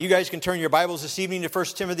You guys can turn your Bibles this evening to 1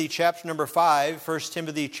 Timothy chapter number 5. 1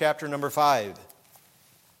 Timothy chapter number 5.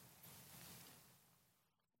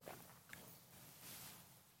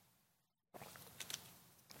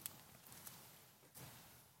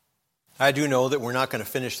 I do know that we're not going to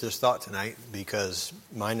finish this thought tonight because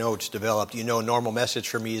my notes developed. You know, a normal message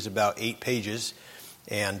for me is about 8 pages,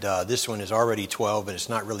 and this one is already 12, and it's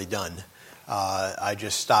not really done. I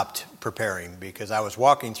just stopped preparing because I was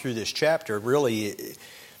walking through this chapter. Really,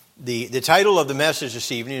 the title of the message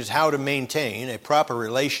this evening is How to Maintain a Proper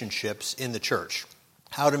Relationships in the Church.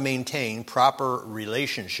 How to maintain proper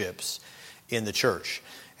relationships in the church.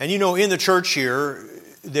 And you know, in the church here,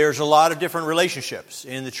 there's a lot of different relationships.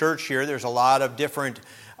 In the church here, there's a lot of different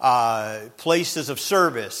places of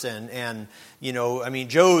service. And you know, I mean,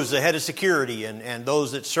 Joe's the head of security and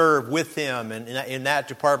those that serve with him. And in that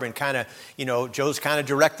department, kind of, you know, Joe's kind of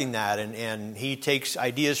directing that. And he takes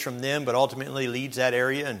ideas from them, but ultimately leads that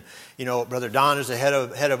area. And, you know, Brother Don is the head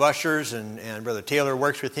of ushers, and Brother Taylor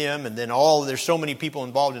works with him. And then there's so many people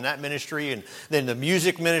involved in that ministry. And then the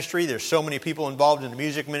music ministry, there's so many people involved in the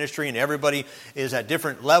music ministry. And everybody is at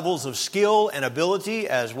different levels of skill and ability,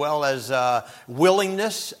 as well as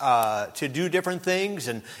willingness to do different things.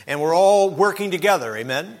 And we're all working together,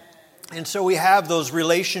 amen? And so we have those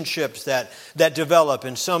relationships that develop.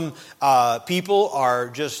 And some people are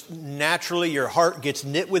just naturally, your heart gets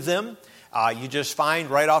knit with them. You just find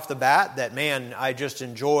right off the bat that, man, I just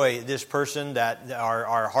enjoy this person, that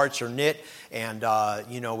our hearts are knit, and,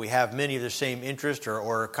 you know, we have many of the same interests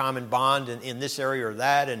or a common bond in this area or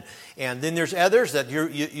that. And then there's others that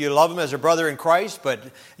you love them as a brother in Christ, but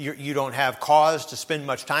you don't have cause to spend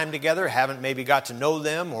much time together, haven't maybe got to know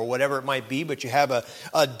them or whatever it might be, but you have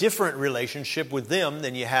a different relationship with them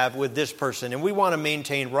than you have with this person. And we want to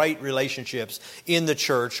maintain right relationships in the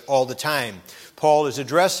church all the time. Paul is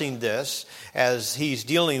addressing this as he's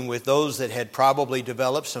dealing with those that had probably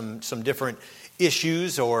developed some different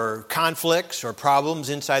issues or conflicts or problems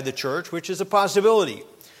inside the church, which is a possibility.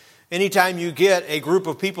 Anytime you get a group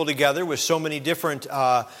of people together with so many different,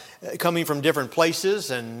 coming from different places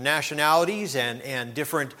and nationalities and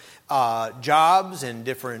different jobs and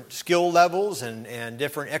different skill levels and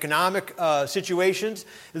different economic situations,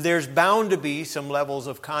 there's bound to be some levels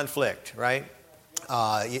of conflict, right?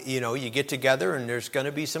 You know, you get together and there's going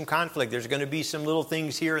to be some conflict. There's going to be some little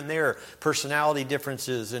things here and there, personality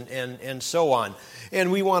differences and so on. And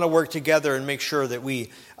we want to work together and make sure that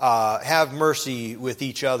we have mercy with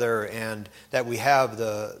each other and that we have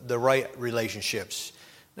the right relationships.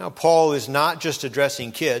 Now, Paul is not just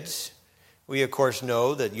addressing kids. We, of course,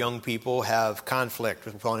 know that young people have conflict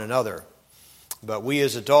with one another. But we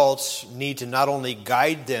as adults need to not only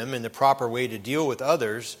guide them in the proper way to deal with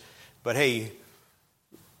others, but hey,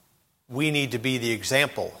 we need to be the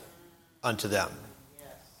example unto them.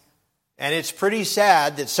 And it's pretty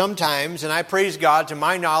sad that sometimes, and I praise God, to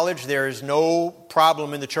my knowledge, there is no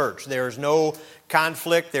problem in the church. There is no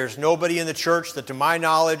conflict. There's nobody in the church that, to my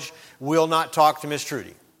knowledge, will not talk to Miss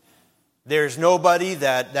Trudy. There's nobody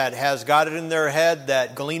that has got it in their head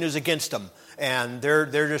that Galena's against them, and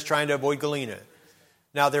they're just trying to avoid Galena.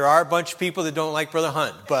 Now, there are a bunch of people that don't like Brother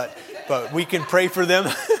Hunt, but we can pray for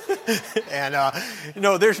them. And,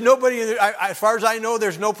 no, there's nobody, as far as I know,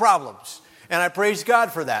 there's no problems. And I praise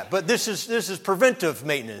God for that. But this is preventive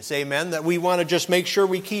maintenance, amen, that we want to just make sure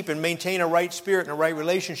we keep and maintain a right spirit and a right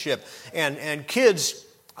relationship. And kids,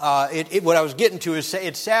 what I was getting to is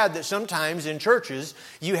it's sad that sometimes in churches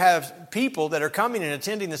you have people that are coming and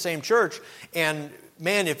attending the same church, and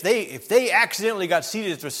man, if they accidentally got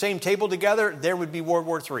seated at the same table together, there would be World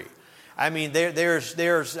War III. I mean,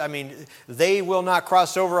 they will not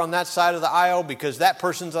cross over on that side of the aisle because that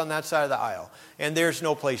person's on that side of the aisle. And there's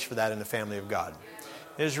no place for that in the family of God.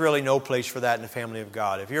 There's really no place for that in the family of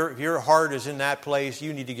God. If your heart is in that place,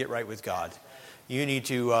 you need to get right with God. You need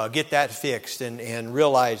to get that fixed and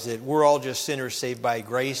realize that we're all just sinners saved by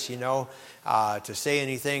grace, you know. To say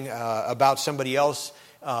anything about somebody else,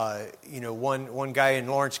 you know, one guy in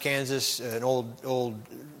Lawrence, Kansas, an old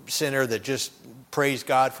sinner that just praised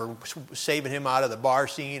God for saving him out of the bar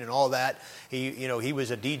scene and all that. He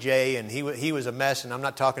was a DJ and he was a mess. And I'm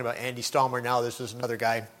not talking about Andy Stallmer now. This is another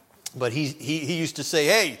guy, but he used to say,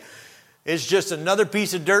 "Hey, it's just another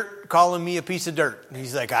piece of dirt calling me a piece of dirt." And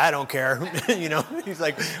he's like, "I don't care." You know, he's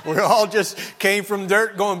like, we're all just came from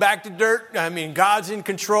dirt, going back to dirt. I mean, God's in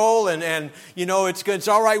control and you know, it's good. It's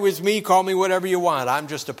all right with me. Call me whatever you want. I'm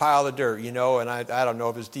just a pile of dirt, you know. And I don't know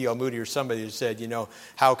if it's D.L. Moody or somebody that said, you know,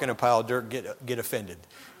 how can a pile of dirt get offended?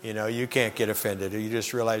 You know, you can't get offended. You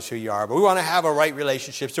just realize who you are. But we want to have a right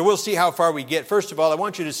relationship. So we'll see how far we get. First of all, I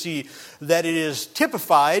want you to see that it is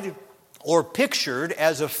typified or pictured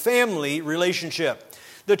as a family relationship.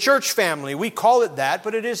 The church family, we call it that,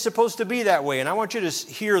 but it is supposed to be that way. And I want you to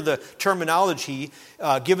hear the terminology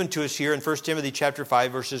given to us here in 1 Timothy chapter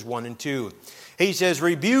 5, verses 1 and 2. He says,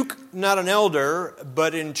 rebuke not an elder,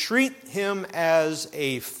 but entreat him as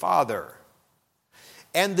a father,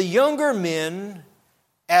 and the younger men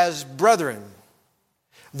as brethren,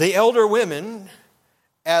 the elder women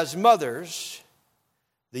as mothers,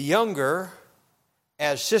 the younger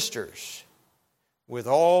as sisters, with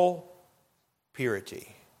all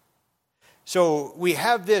purity. So we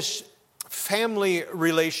have this family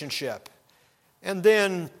relationship. And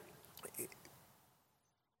then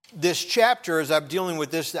this chapter, as I'm dealing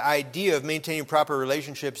with this idea of maintaining proper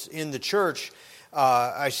relationships in the church,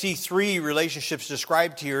 I see three relationships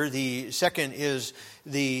described here. The second is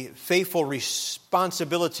the faithful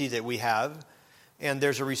responsibility that we have. And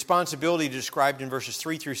there's a responsibility described in verses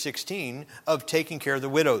 3 through 16 of taking care of the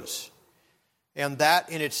widows. And that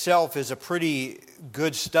in itself is a pretty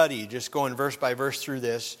good study, just going verse by verse through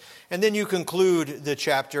this. And then you conclude the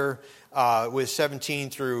chapter with 17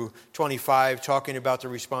 through 25, talking about the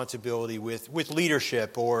responsibility with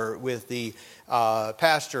leadership, or with the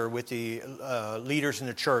pastor, with the leaders in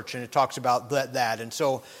the church, and it talks about that. And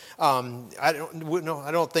so I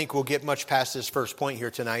don't think we'll get much past this first point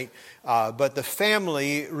here tonight. But the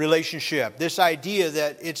family relationship, this idea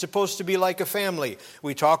that it's supposed to be like a family.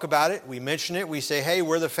 We talk about it, we mention it, we say, hey,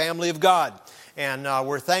 we're the family of God. And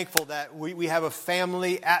we're thankful that we have a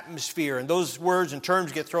family atmosphere. And those words and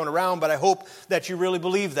terms get thrown around, but I hope that you really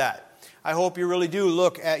believe that. I hope you really do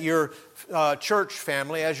look at your church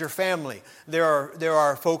family as your family. There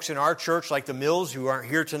are folks in our church like the Mills who aren't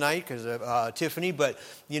here tonight because of Tiffany, but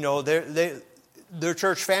you know their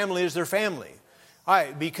church family is their family. All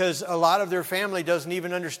right, because a lot of their family doesn't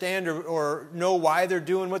even understand or know why they're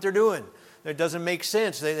doing what they're doing. It doesn't make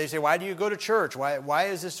sense. They say, why do you go to church? Why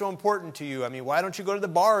is this so important to you? I mean, why don't you go to the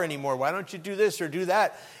bar anymore? Why don't you do this or do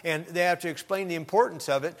that? And they have to explain the importance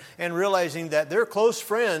of it, and realizing that their close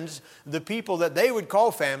friends, the people that they would call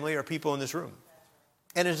family, are people in this room.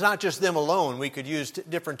 And it's not just them alone. We could use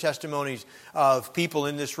different testimonies of people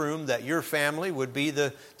in this room that your family would be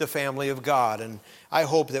the family of God. And I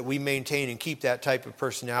hope that we maintain and keep that type of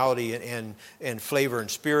personality and flavor and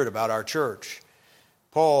spirit about our church.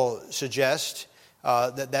 Paul suggests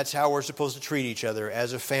that that's how we're supposed to treat each other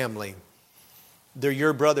as a family. They're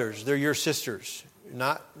your brothers. They're your sisters.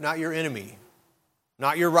 Not your enemy.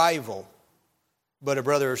 Not your rival. But a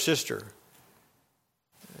brother or sister.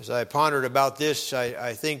 As I pondered about this,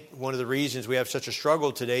 I think one of the reasons we have such a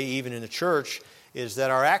struggle today, even in the church, is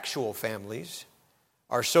that our actual families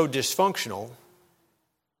are so dysfunctional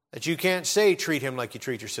that you can't say, treat him like you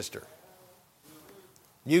treat your sister.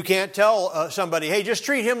 You can't tell somebody, hey, just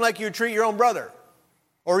treat him like you treat your own brother.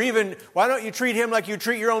 Or even, why don't you treat him like you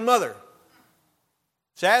treat your own mother?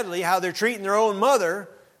 Sadly, how they're treating their own mother,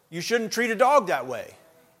 you shouldn't treat a dog that way.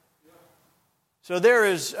 So there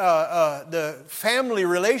is the family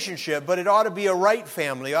relationship, but it ought to be a right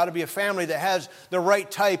family. It ought to be a family that has the right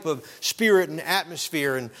type of spirit and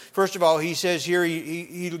atmosphere. And first of all, he says here,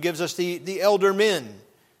 he gives us the elder men.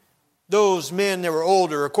 Those men that were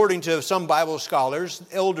older, according to some Bible scholars,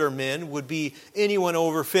 elder men would be anyone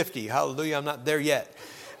over 50. Hallelujah, I'm not there yet.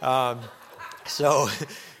 So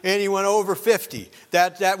anyone over 50,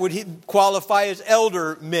 that would qualify as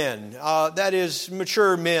elder men. That is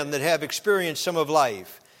mature men that have experienced some of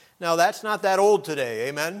life. Now, that's not that old today,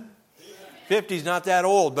 amen? 50 is not that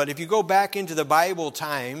old, but if you go back into the Bible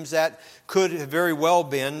times, that could have very well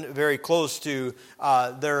been very close to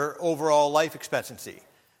their overall life expectancy.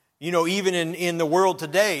 You know, even in the world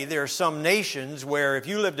today, there are some nations where if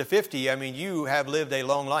you live to 50, I mean, you have lived a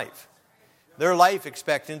long life. Their life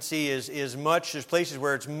expectancy is much, there's places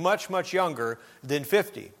where it's much, much younger than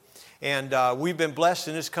 50. And we've been blessed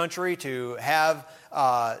in this country to have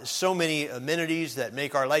so many amenities that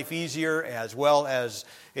make our life easier, as well as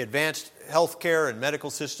advanced health care and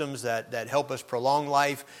medical systems that help us prolong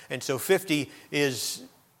life. And so 50 is...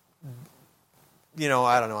 You know,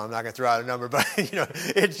 I don't know, I'm not going to throw out a number, but, you know,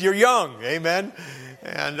 you're young, amen?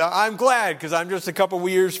 And I'm glad, because I'm just a couple of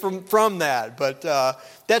years from that. But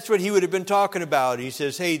that's what he would have been talking about. He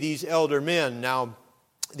says, hey, these elder men. Now,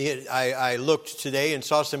 I looked today and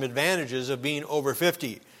saw some advantages of being over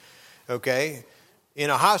 50, okay? In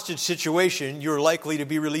a hostage situation, you're likely to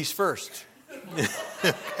be released first.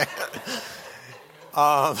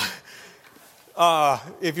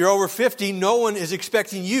 If you're over 50, no one is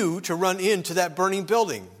expecting you to run into that burning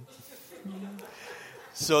building.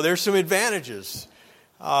 So there's some advantages.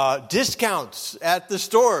 Discounts at the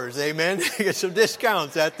stores, amen. You get some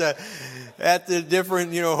discounts at at the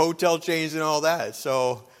different, hotel chains and all that.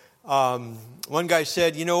 So one guy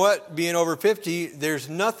said, you know what, being over 50, there's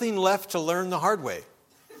nothing left to learn the hard way.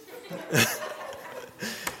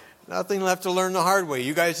 Nothing left to learn the hard way.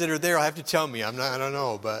 You guys that are there will have to tell me. I don't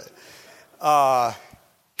know. But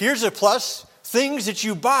here's a plus. Things that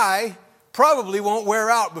you buy probably won't wear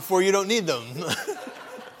out before you don't need them.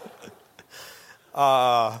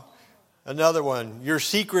 Another one. Your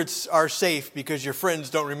secrets are safe because your friends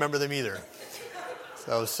don't remember them either.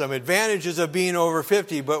 So some advantages of being over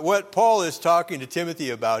 50. But what Paul is talking to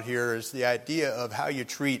Timothy about here is the idea of how you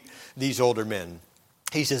treat these older men.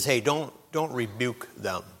 He says, hey, don't rebuke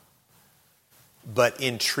them, but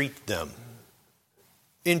entreat them.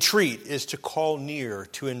 Entreat is to call near,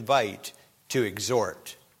 to invite, to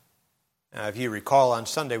exhort. Now, if you recall, on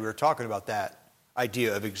Sunday we were talking about that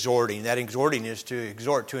idea of exhorting. That exhorting is to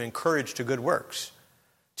exhort, to encourage to good works,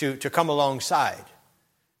 to come alongside,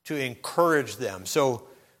 to encourage them. So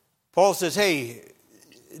Paul says, hey,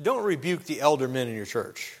 don't rebuke the elder men in your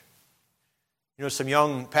church. Some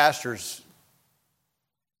young pastors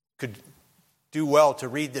could do well to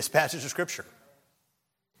read this passage of Scripture.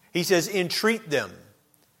 He says, entreat them.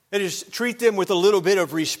 That is, treat them with a little bit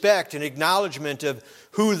of respect and acknowledgement of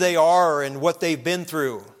who they are and what they've been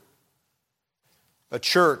through. A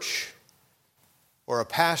church or a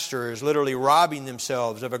pastor is literally robbing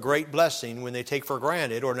themselves of a great blessing when they take for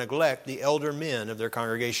granted or neglect the elder men of their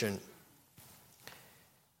congregation.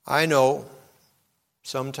 I know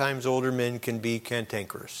sometimes older men can be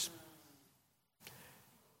cantankerous.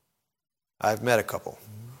 I've met a couple.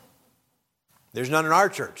 There's none in our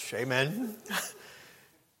church, amen.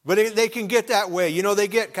 But they can get that way. They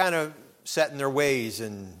get kind of set in their ways,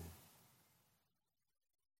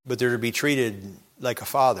 but they're to be treated like a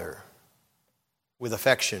father, with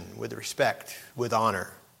affection, with respect, with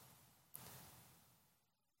honor.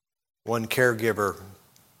 One caregiver,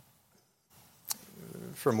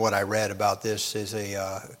 from what I read about this, is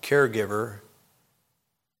a caregiver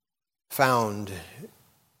found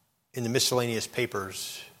in the miscellaneous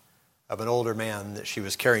papers of an older man that she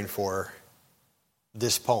was caring for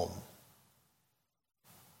this poem.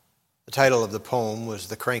 The title of the poem was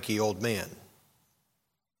The Cranky Old Man.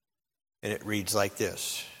 And it reads like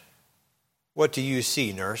this. What do you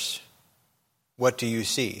see, nurse? What do you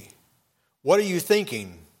see? What are you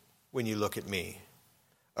thinking when you look at me?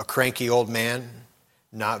 A cranky old man,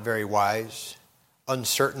 not very wise,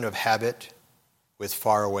 uncertain of habit, with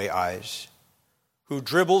faraway eyes, who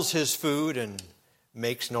dribbles his food and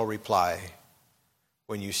makes no reply.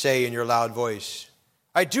 When you say in your loud voice,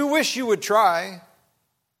 I do wish you would try,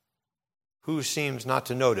 who seems not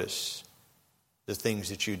to notice the things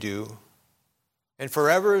that you do, and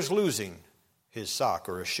forever is losing his sock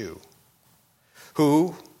or a shoe,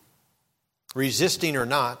 who, resisting or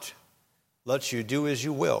not, lets you do as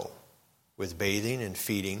you will, with bathing and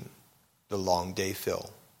feeding the long day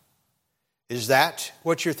fill. Is that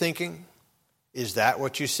what you're thinking? Is that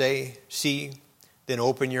what you say? See, then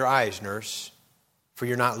open your eyes, nurse, for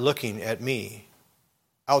you're not looking at me.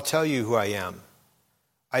 I'll tell you who I am.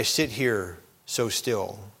 I sit here so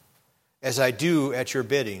still, as I do at your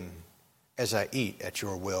bidding, as I eat at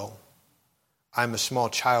your will. I'm a small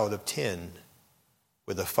child of 10,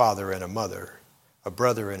 with a father and a mother, a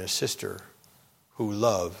brother and a sister, who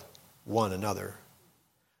love one another.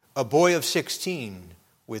 A boy of 16,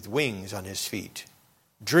 with wings on his feet,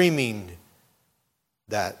 dreaming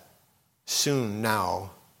that soon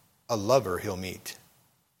now a lover he'll meet.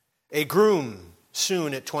 A groom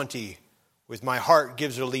soon at 20, with my heart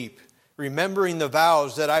gives a leap, remembering the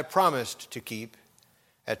vows that I promised to keep.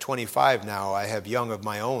 At 25 now I have young of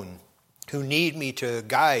my own, who need me to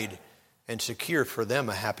guide and secure for them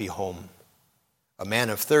a happy home. A man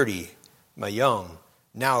of 30, my young,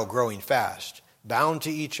 now growing fast, bound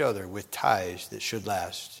to each other with ties that should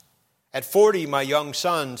last. At 40 my young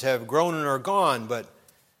sons have grown and are gone, but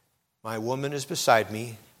my woman is beside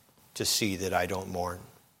me to see that I don't mourn.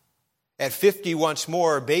 At 50 once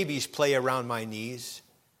more, babies play around my knees.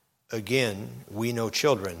 Again, we no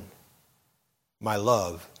children, my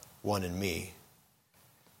love, one in me.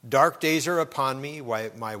 Dark days are upon me,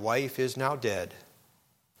 my wife is now dead.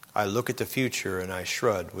 I look at the future and I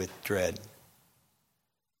shrug with dread.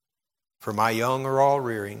 For my young are all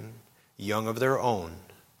rearing, young of their own,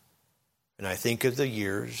 and I think of the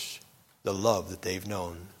years, the love that they've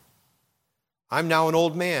known. I'm now an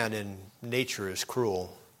old man, and nature is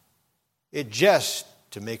cruel. It jests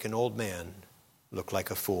to make an old man look like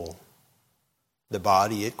a fool. The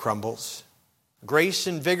body, it crumbles. Grace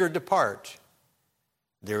and vigor depart.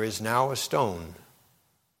 There is now a stone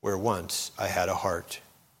where once I had a heart.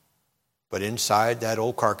 But inside that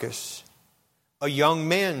old carcass, a young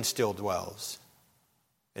man still dwells.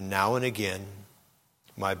 And now and again,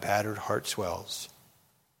 my battered heart swells.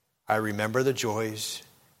 I remember the joys,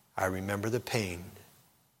 I remember the pain,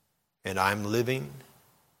 and I'm living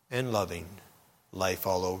and loving life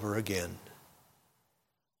all over again.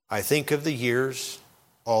 I think of the years,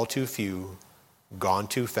 all too few, gone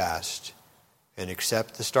too fast, and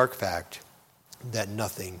accept the stark fact that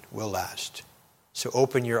nothing will last. So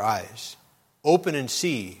open your eyes, open and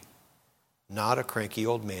see, not a cranky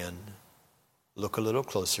old man. Look a little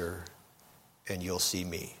closer, and you'll see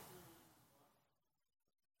me.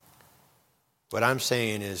 What I'm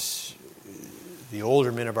saying is the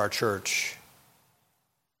older men of our church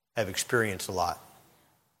have experienced a lot.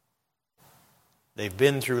 They've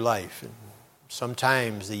been through life. And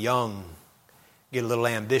sometimes the young get a little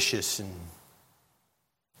ambitious and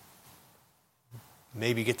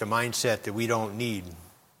maybe get the mindset that we don't need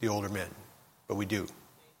the older men, but we do.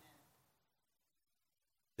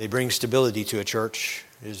 They bring stability to a church.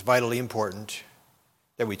 It is vitally important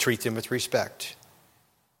that we treat them with respect.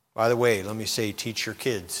 By the way, let me say, teach your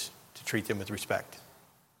kids to treat them with respect.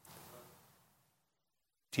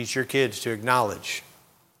 Teach your kids to acknowledge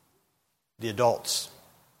the adults.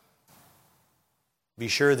 Be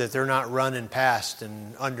sure that they're not running past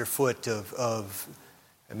and underfoot of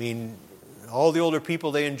all the older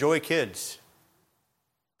people, they enjoy kids,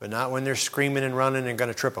 but not when they're screaming and running and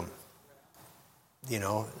going to trip them.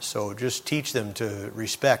 So just teach them to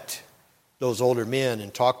respect those older men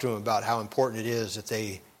and talk to them about how important it is that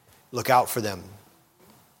they look out for them.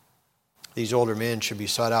 These older men should be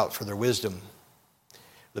sought out for their wisdom.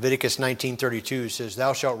 Leviticus 19:32 says,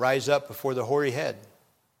 "Thou shalt rise up before the hoary head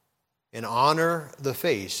and honor the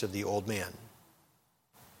face of the old man.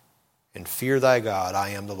 And fear thy God, I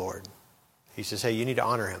am the Lord." He says, hey, you need to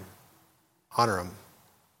honor him. Honor him.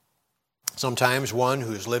 Sometimes one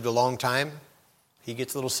who has lived a long time, he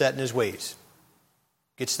gets a little set in his ways.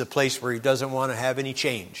 Gets to the place where he doesn't want to have any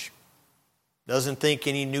change. Doesn't think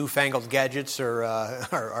any newfangled gadgets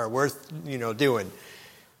are worth, doing.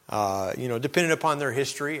 Depending upon their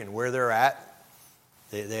history and where they're at,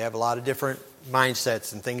 they have a lot of different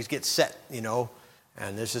mindsets and things get set,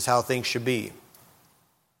 and this is how things should be.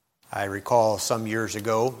 I recall some years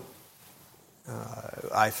ago,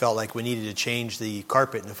 I felt like we needed to change the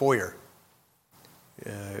carpet in the foyer.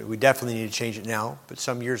 We definitely need to change it now, but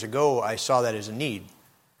some years ago I saw that as a need.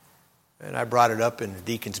 And I brought it up in the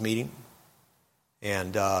deacons meeting.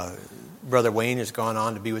 And Brother Wayne has gone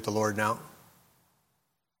on to be with the Lord now.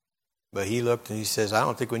 But he looked and he says, I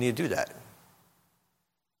don't think we need to do that.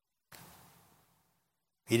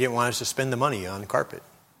 He didn't want us to spend the money on carpet.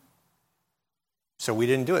 So we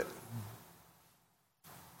didn't do it.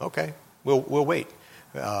 Okay, we'll wait.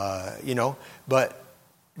 But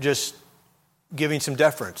just giving some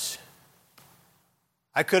deference.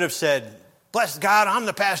 I could have said, bless God, I'm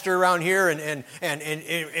the pastor around here and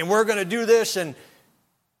we're going to do this. And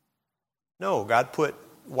no, God put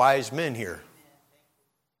wise men here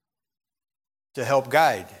to help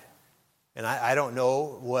guide. And I don't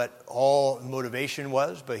know what all motivation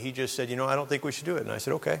was, but he just said, I don't think we should do it. And I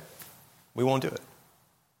said, okay, we won't do it.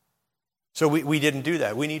 So we didn't do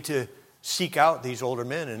that. We need to seek out these older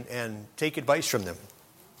men and take advice from them,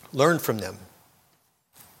 learn from them.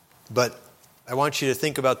 But I want you to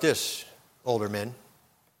think about this, older men.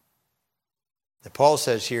 That Paul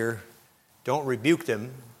says here, don't rebuke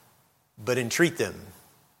them, but entreat them.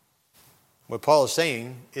 What Paul is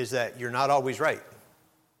saying is that you're not always right.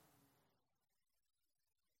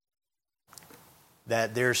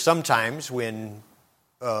 That there's sometimes when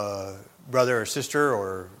a brother or sister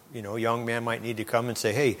or young man might need to come and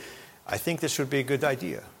say, hey, I think this would be a good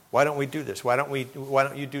idea. Why don't we do this? Why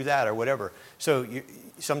don't you do that or whatever? So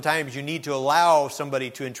sometimes you need to allow somebody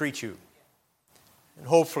to entreat you. And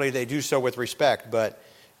hopefully they do so with respect, but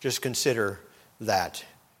just consider that,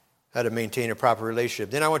 how to maintain a proper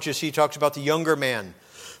relationship. Then I want you to see he talks about the younger man.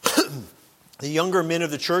 The younger men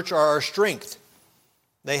of the church are our strength.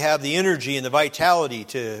 They have the energy and the vitality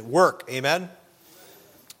to work. Amen?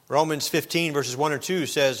 Romans 15 verses 1 or 2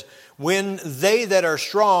 says, when they that are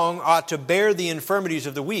strong ought to bear the infirmities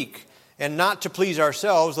of the weak, and not to please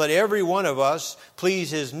ourselves, let every one of us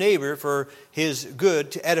please his neighbor for his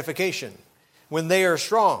good to edification. When they are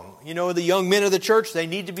strong, the young men of the church, they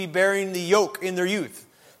need to be bearing the yoke in their youth.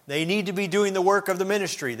 They need to be doing the work of the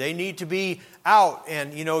ministry. They need to be out.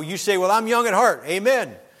 And, you say, well, I'm young at heart.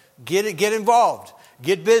 Amen. Get involved.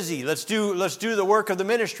 Get busy. Let's do the work of the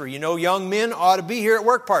ministry. Young men ought to be here at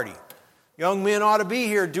work party. Young men ought to be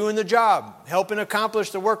here doing the job, helping accomplish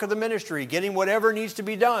the work of the ministry, getting whatever needs to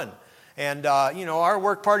be done. And, our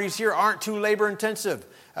work parties here aren't too labor intensive.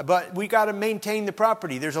 But we got to maintain the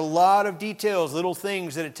property. There's a lot of details, little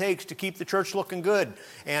things that it takes to keep the church looking good.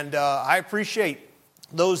 And I appreciate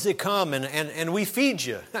those that come and we feed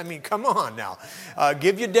you. I mean, come on now.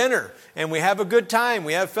 Give you dinner and we have a good time.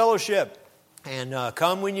 We have fellowship. And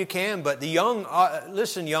come when you can. But the young,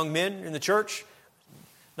 listen, young men in the church,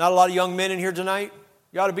 not a lot of young men in here tonight.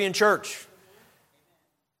 You ought to be in church.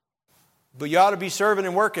 But you ought to be serving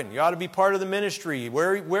and working. You ought to be part of the ministry.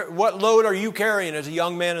 What load are you carrying as a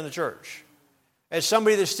young man in the church? As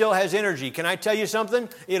somebody that still has energy, can I tell you something?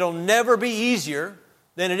 It'll never be easier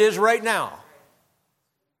than it is right now.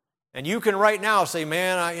 And you can right now say,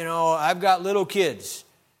 man, I've got little kids.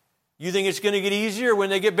 You think it's going to get easier when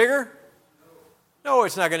they get bigger? No,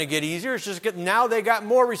 it's not going to get easier. It's just now they got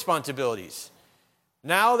more responsibilities.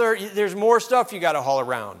 Now there's more stuff you got to haul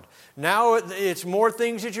around. Now it's more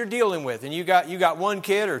things that you're dealing with. And you got one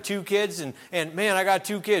kid or two kids, and man, I got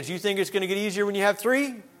two kids. You think it's going to get easier when you have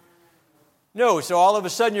three? No, so all of a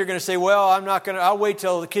sudden you're going to say, well, I'll wait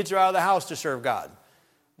till the kids are out of the house to serve God.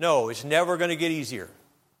 No, it's never going to get easier.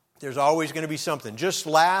 There's always going to be something. Just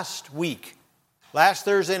last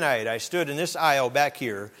Thursday night, I stood in this aisle back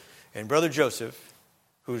here, and Brother Joseph,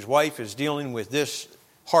 whose wife is dealing with this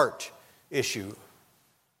heart issue,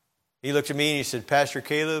 he looked at me and he said, Pastor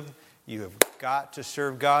Caleb, you have got to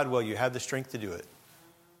serve God while you have the strength to do it.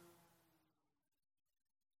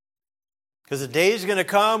 Because the day is going to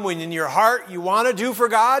come when in your heart you want to do for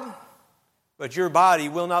God, but your body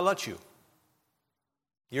will not let you.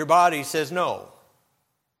 Your body says no.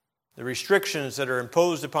 The restrictions that are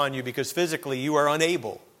imposed upon you because physically you are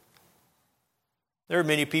unable. There are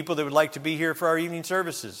many people that would like to be here for our evening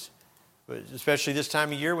services, but especially this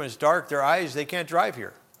time of year when it's dark, they can't drive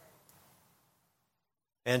here.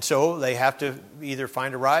 And so they have to either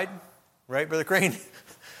find a ride, right, Brother Crane?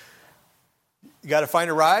 You got to find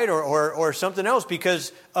a ride or something else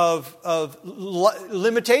because of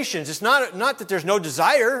limitations. It's not that there's no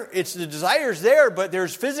desire. It's the desire's there, but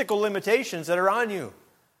there's physical limitations that are on you.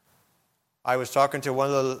 I was talking to one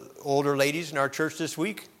of the older ladies in our church this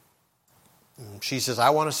week. She says,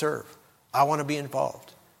 I want to serve. I want to be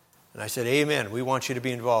involved. And I said, amen. We want you to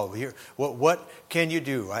be involved. Here, what can you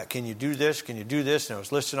do? Can you do this? Can you do this? And I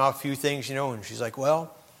was listing off a few things, and she's like,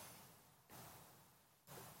 well,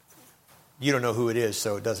 you don't know who it is,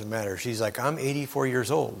 so it doesn't matter. She's like, I'm 84 years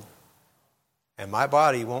old, and my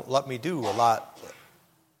body won't let me do a lot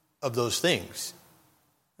of those things.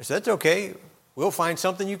 I said, that's okay. We'll find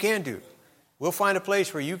something you can do. We'll find a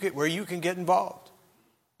place where you can get involved.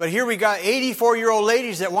 But here we got 84-year-old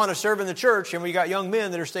ladies that want to serve in the church, and we got young men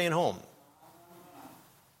that are staying home.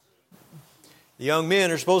 The young men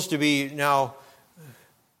are supposed to be now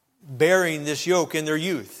bearing this yoke in their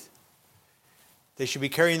youth. They should be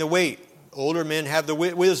carrying the weight. Older men have the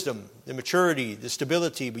wisdom, the maturity, the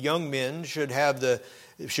stability, but young men should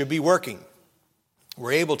be working.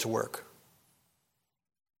 We're able to work.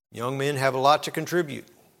 Young men have a lot to contribute.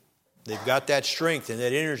 They've got that strength and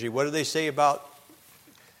that energy. What do they say about,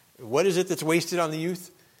 what is it that's wasted on the youth?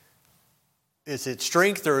 Is it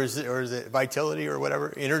strength or is it vitality or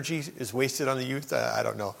whatever? Energy is wasted on the youth? I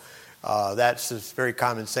don't know. That's a very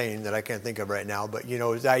common saying that I can't think of right now. But,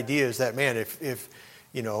 the idea is that, man, if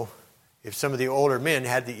some of the older men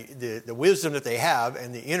had the wisdom that they have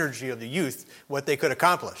and the energy of the youth, what they could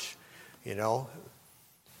accomplish,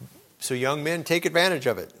 So young men, take advantage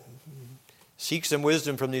of it. Seek some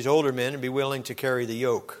wisdom from these older men and be willing to carry the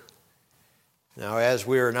yoke. Now, as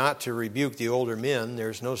we are not to rebuke the older men,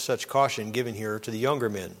 there's no such caution given here to the younger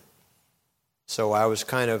men. So I was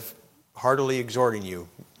kind of heartily exhorting you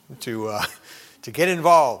to get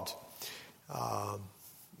involved.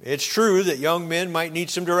 It's true that young men might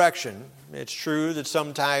need some direction. It's true that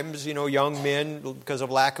sometimes, young men, because of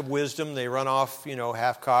lack of wisdom, they run off,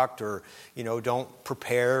 half-cocked or, don't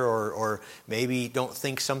prepare or maybe don't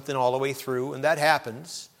think something all the way through. And that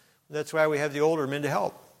happens. That's why we have the older men to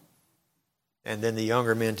help. And then the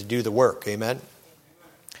younger men to do the work. Amen?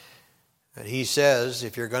 And he says,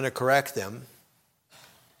 if you're going to correct them,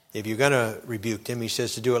 if you're going to rebuke them, he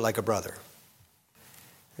says to do it like a brother.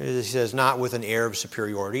 He says, not with an air of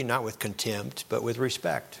superiority, not with contempt, but with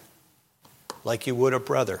respect. Like you would a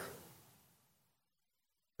brother.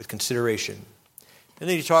 With consideration. And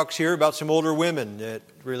then he talks here about some older women, that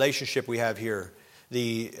relationship we have here.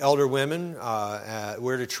 The elder women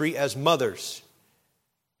we're to treat as mothers.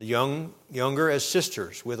 The younger as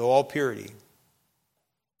sisters with all purity.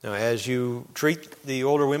 Now, as you treat the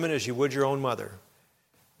older women as you would your own mother,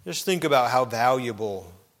 just think about how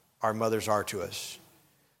valuable our mothers are to us.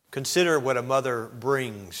 Consider what a mother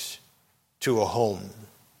brings to a home.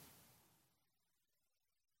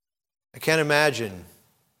 I can't imagine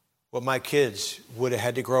what my kids would have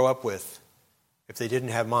had to grow up with if they didn't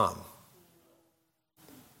have mom.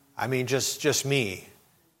 I mean, just me,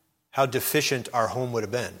 how deficient our home would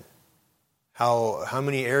have been. How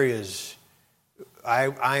many areas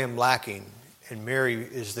I am lacking, and Mary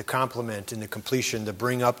is the complement and the completion to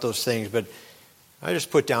bring up those things. But I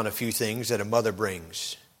just put down a few things that a mother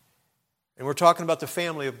brings. And we're talking about the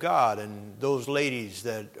family of God, and those ladies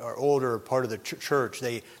that are older, part of the church,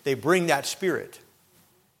 they bring that spirit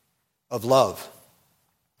of love,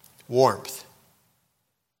 warmth,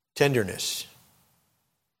 tenderness,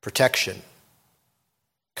 protection,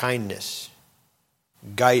 kindness,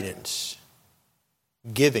 guidance,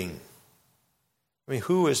 giving. I mean,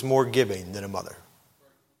 who is more giving than a mother?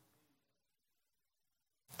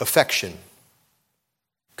 Affection,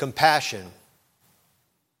 compassion.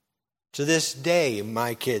 To this day,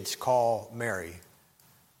 my kids call Mary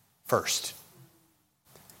first.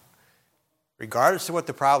 Regardless of what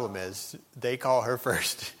the problem is, they call her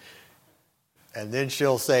first. And then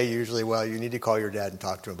she'll say usually, well, you need to call your dad and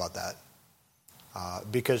talk to him about that.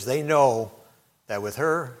 Because they know that with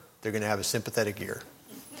her, they're going to have a sympathetic ear.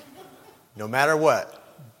 No matter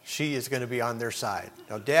what, she is going to be on their side.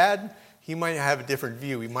 Now, Dad, he might have a different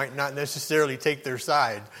view. He might not necessarily take their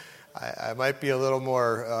side. I might be a little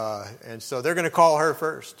more, and so they're going to call her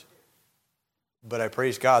first. But I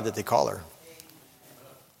praise God that they call her.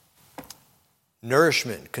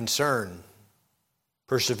 Nourishment, concern,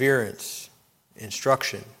 perseverance,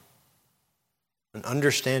 instruction, an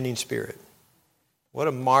understanding spirit. What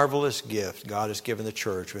a marvelous gift God has given the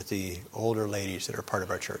church with the older ladies that are part of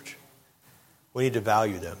our church. We need to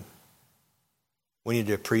value them. We need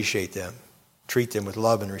to appreciate them. Treat them with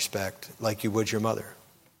love and respect like you would your mother.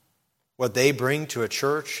 What they bring to a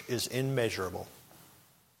church is immeasurable.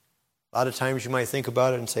 A lot of times you might think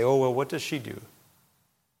about it and say, oh, well, what does she do?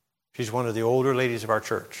 She's one of the older ladies of our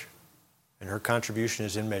church, and her contribution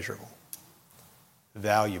is immeasurable,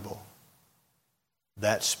 valuable.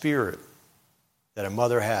 That spirit that a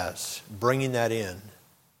mother has, bringing that in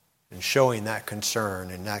and showing that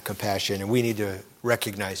concern and that compassion, and we need to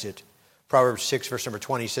recognize it. Proverbs 6, verse number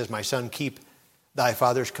 20 says, my son, keep thy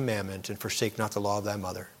father's commandment and forsake not the law of thy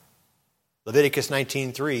mother. Leviticus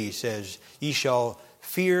 19:3 says, ye shall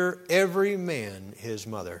fear every man his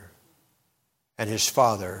mother and his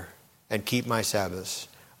father, and keep my Sabbaths.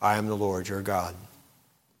 I am the Lord your God.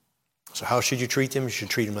 So how should you treat them? You should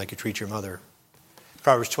treat them like you treat your mother.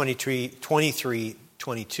 Proverbs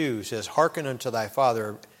 23:22 says, hearken unto thy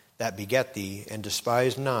father that beget thee, and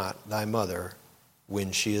despise not thy mother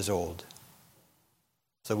when she is old.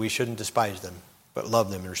 So we shouldn't despise them, but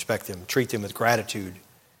love them and respect them. Treat them with gratitude,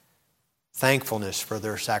 thankfulness for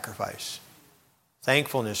their sacrifice,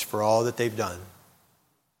 thankfulness for all that they've done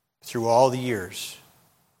through all the years.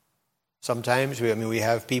 Sometimes we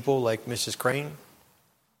have people like Mrs. Crane,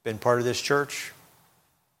 been part of this church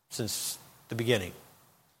since the beginning,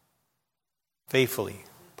 faithfully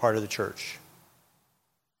part of the church.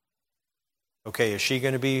 Okay, is she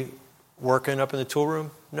going to be working up in the tool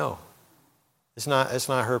room? No. It's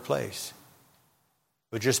not her place.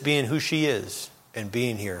 But just being who she is and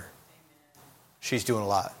being here, she's doing a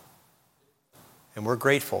lot. And we're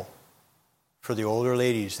grateful for the older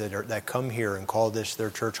ladies that come here and call this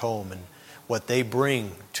their church home, and what they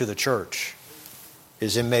bring to the church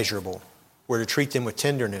is immeasurable. We're to treat them with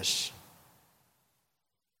tenderness.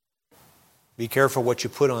 Be careful what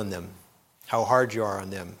you put on them, how hard you are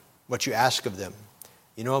on them, what you ask of them.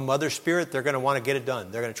 You know, a mother spirit, they're going to want to get it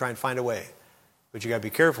done. They're going to try and find a way. But you got to be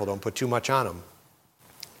careful. Don't put too much on them.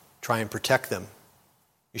 Try and protect them.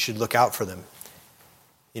 You should look out for them.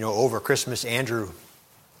 You know, over Christmas, Andrew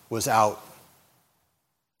was out.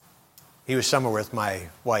 He was somewhere with my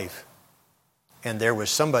wife. And there was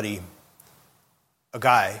somebody, a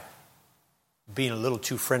guy, being a little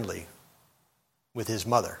too friendly with his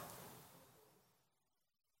mother.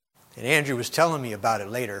 And Andrew was telling me about it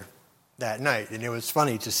later that night. And it was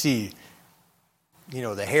funny to see, you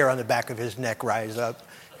know, the hair on the back of his neck rise up.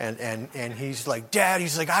 And he's like, Dad,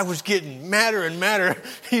 he's like, I was getting madder and madder.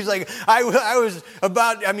 He's like, I was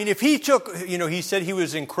about, I mean, if he took, you know, he said he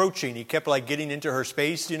was encroaching. He kept like getting into her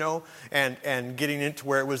space, you know, and getting into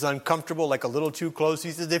where it was uncomfortable, like a little too close. He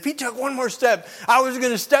said, if he took one more step, I was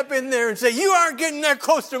going to step in there and say, you aren't getting that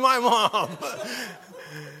close to my mom.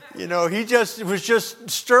 You know, it was just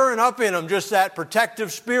stirring up in him, just that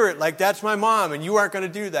protective spirit, like that's my mom and you aren't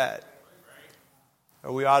going to do that.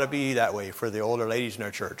 We ought to be that way for the older ladies in our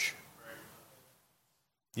church.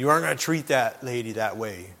 You aren't going to treat that lady that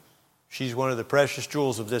way. She's one of the precious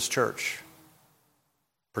jewels of this church.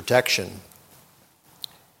 Protection.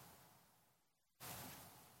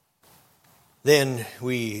 Then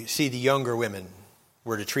we see the younger women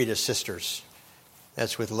were to treat as sisters.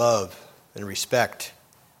 That's with love and respect.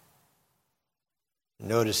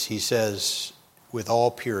 Notice he says, with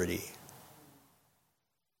all purity.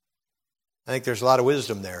 I think there's a lot of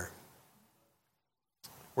wisdom there.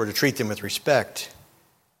 We're to treat them with respect,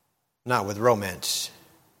 not with romance.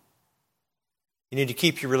 You need to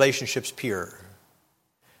keep your relationships pure.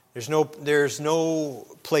 There's no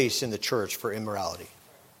place in the church for immorality.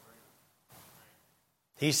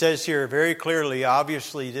 He says here very clearly,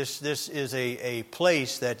 obviously, this is a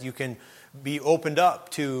place that you can be opened up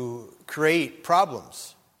to create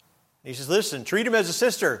problems. He says, listen, treat him as a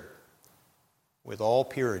sister with all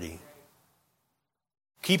purity.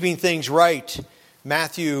 Keeping things right.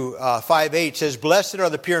 Matthew 5:8 says, blessed are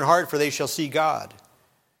the pure in heart, for they shall see God.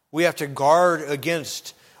 We have to guard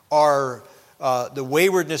against the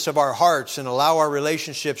waywardness of our hearts and allow our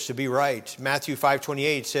relationships to be right. Matthew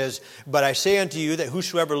 5:28 says, but I say unto you that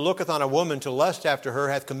whosoever looketh on a woman to lust after her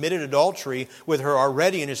hath committed adultery with her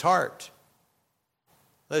already in his heart.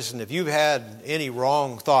 Listen, if you've had any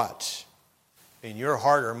wrong thoughts in your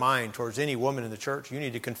heart or mind towards any woman in the church, you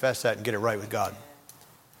need to confess that and get it right with God.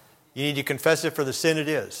 You need to confess it for the sin it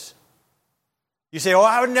is. You say, oh,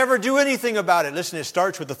 I would never do anything about it. Listen, it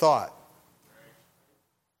starts with the thought.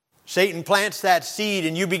 Satan plants that seed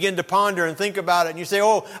and you begin to ponder and think about it. And you say,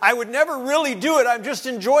 oh, I would never really do it. I just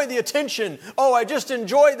enjoy the attention. Oh, I just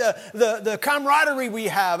enjoy the camaraderie we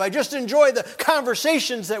have. I just enjoy the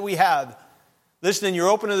conversations that we have. Listen, and you're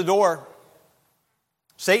opening the door.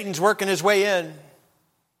 Satan's working his way in.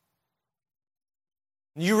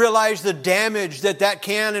 You realize the damage that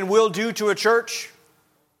can and will do to a church?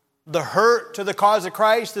 The hurt to the cause of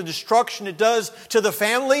Christ, the destruction it does to the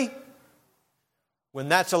family when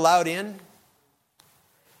that's allowed in.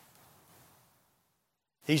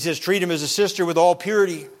 He says, treat him as a sister with all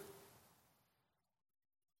purity.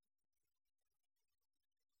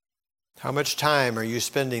 How much time are you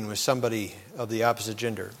spending with somebody of the opposite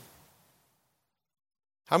gender?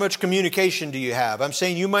 How much communication do you have? I'm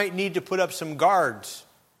saying you might need to put up some guards.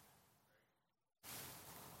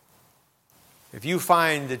 If you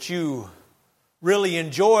find that you really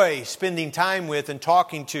enjoy spending time with and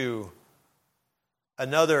talking to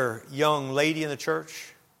another young lady in the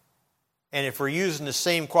church, and if we're using the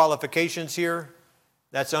same qualifications here,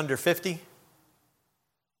 that's under 50,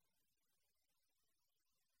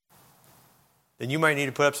 then you might need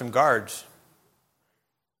to put up some guards.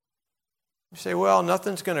 You say, well,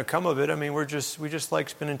 nothing's going to come of it. I mean, we just like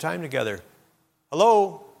spending time together.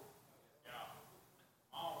 Hello?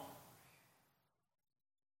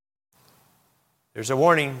 There's a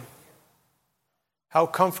warning. How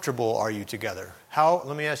comfortable are you together?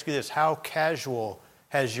 Let me ask you this, how casual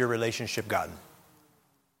has your relationship gotten?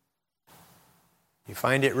 You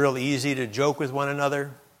find it real easy to joke with one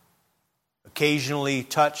another? Occasionally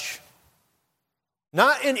touch?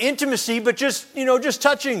 Not in intimacy, but just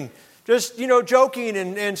touching. Just, joking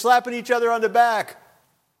and slapping each other on the back.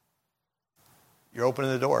 You're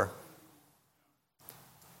opening the door.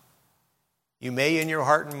 You may in your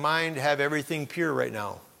heart and mind have everything pure right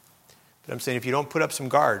now. But I'm saying if you don't put up some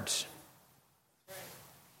guards,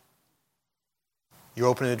 you're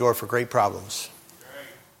opening the door for great problems.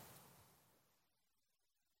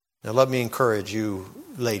 Now let me encourage you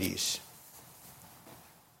ladies.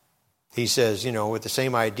 He says, with the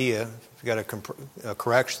same idea, if you've got to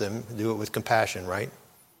correct them, do it with compassion, right?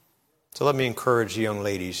 So let me encourage the young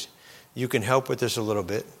ladies. You can help with this a little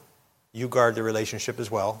bit. You guard the relationship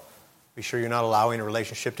as well. Be sure you're not allowing a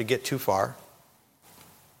relationship to get too far.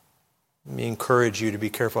 Let me encourage you to be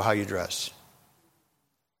careful how you dress.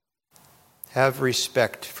 Have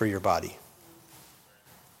respect for your body.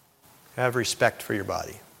 Have respect for your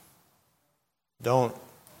body. Don't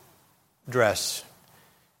dress.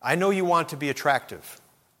 I know you want to be attractive.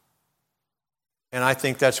 And I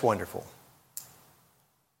think that's wonderful.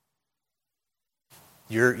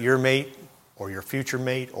 Your mate or your future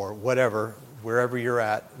mate or whatever, wherever you're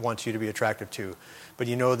at, wants you to be attractive too. But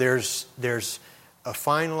there's a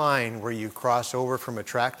fine line where you cross over from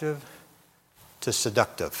attractive to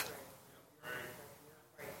seductive.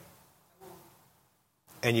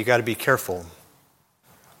 And you got to be careful.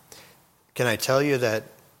 Can I tell you that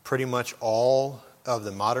pretty much all of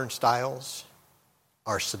the modern styles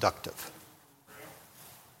are seductive?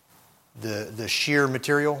 The sheer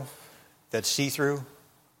material that's see-through.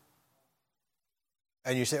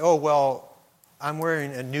 And you say, oh, well, I'm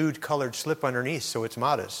wearing a nude colored slip underneath, so it's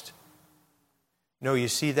modest. No, you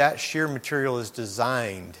see, that sheer material is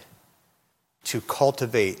designed to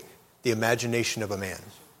cultivate the imagination of a man.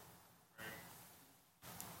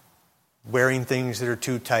 Wearing things that are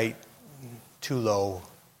too tight too low.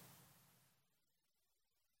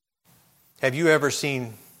 Have you ever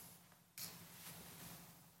seen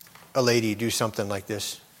a lady do something like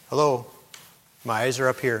this? Hello, my eyes are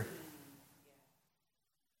up here.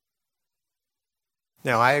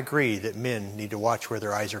 Now, I agree that men need to watch where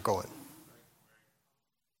their eyes are going.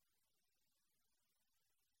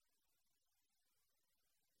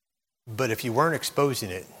 But if you weren't exposing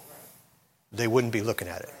it, they wouldn't be looking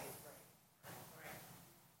at it.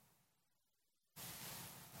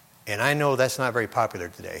 And I know that's not very popular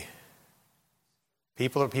today.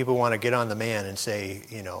 People want to get on the man and say,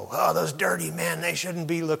 oh, those dirty men, they shouldn't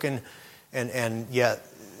be looking. And yet,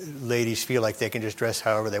 ladies feel like they can just dress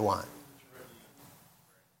however they want.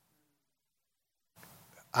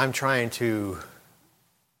 I'm trying to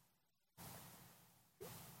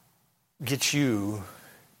get you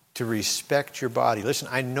to respect your body. Listen,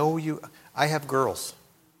 I have girls.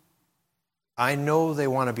 I know they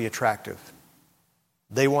want to be attractive.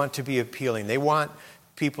 They want to be appealing. They want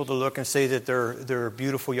people to look and say that they're a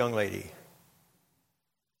beautiful young lady.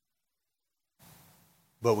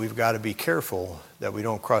 But we've got to be careful that we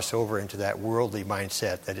don't cross over into that worldly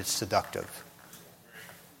mindset that it's seductive.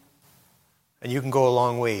 And you can go a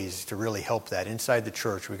long ways to really help that. Inside the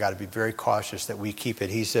church, we've got to be very cautious that we keep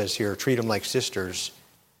it. He says here, treat them like sisters.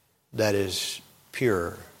 That is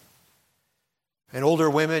pure. And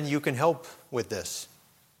older women, you can help with this.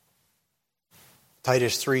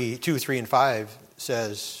 Titus 2, 3, and 5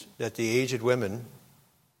 says that the aged women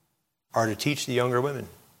are to teach the younger women,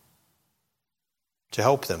 to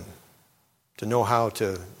help them, to know how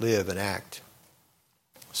to live and act.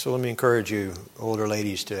 So let me encourage you, older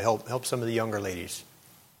ladies, to help some of the younger ladies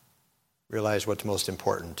realize what's most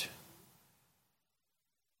important.